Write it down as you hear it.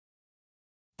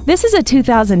This is a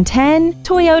 2010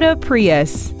 Toyota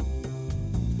Prius.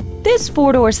 This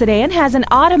four-door sedan has an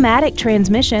automatic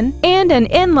transmission and an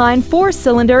inline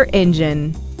four-cylinder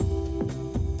engine.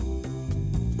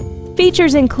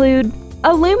 Features include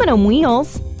aluminum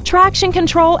wheels, traction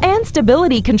control and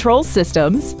stability control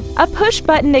systems, a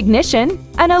push-button ignition,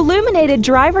 an illuminated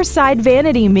driver's side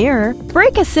vanity mirror,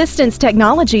 brake assistance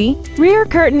technology, rear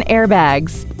curtain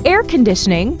airbags, air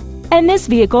conditioning, and this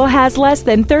vehicle has less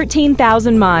than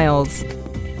 13,000 miles.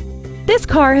 This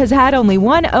car has had only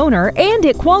one owner and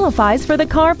it qualifies for the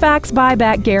Carfax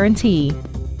buyback guarantee.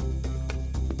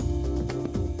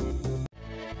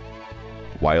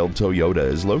 Wilde Toyota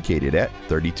is located at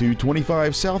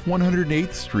 3225 South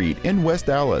 108th Street in West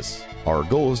Allis. Our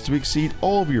goal is to exceed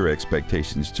all of your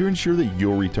expectations to ensure that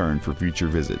you'll return for future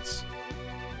visits.